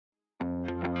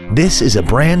This is a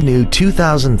brand new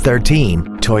 2013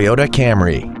 Toyota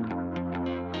Camry.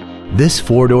 This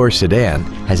four-door sedan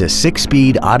has a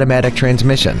 6-speed automatic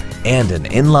transmission and an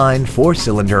inline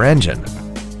 4-cylinder engine.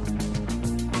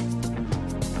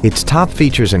 Its top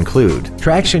features include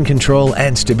traction control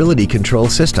and stability control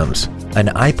systems, an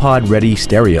iPod-ready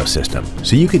stereo system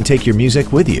so you can take your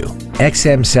music with you,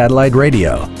 XM satellite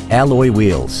radio, alloy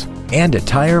wheels, and a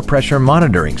tire pressure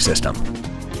monitoring system.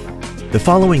 The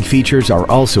following features are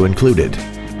also included: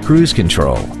 cruise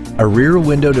control, a rear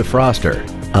window defroster,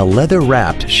 a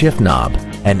leather-wrapped shift knob,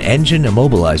 an engine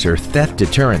immobilizer theft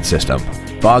deterrent system,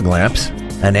 fog lamps,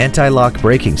 an anti-lock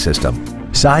braking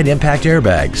system, side impact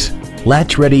airbags,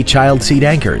 latch-ready child seat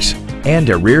anchors, and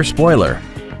a rear spoiler.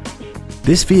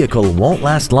 This vehicle won't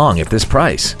last long at this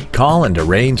price. Call and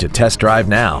arrange a test drive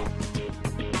now.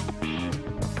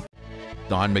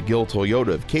 Don McGill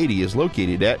Toyota of Katy is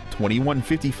located at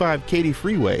 2155 Katy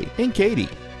Freeway in Katy.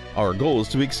 Our goal is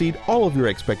to exceed all of your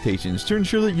expectations to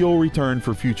ensure that you'll return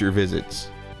for future visits.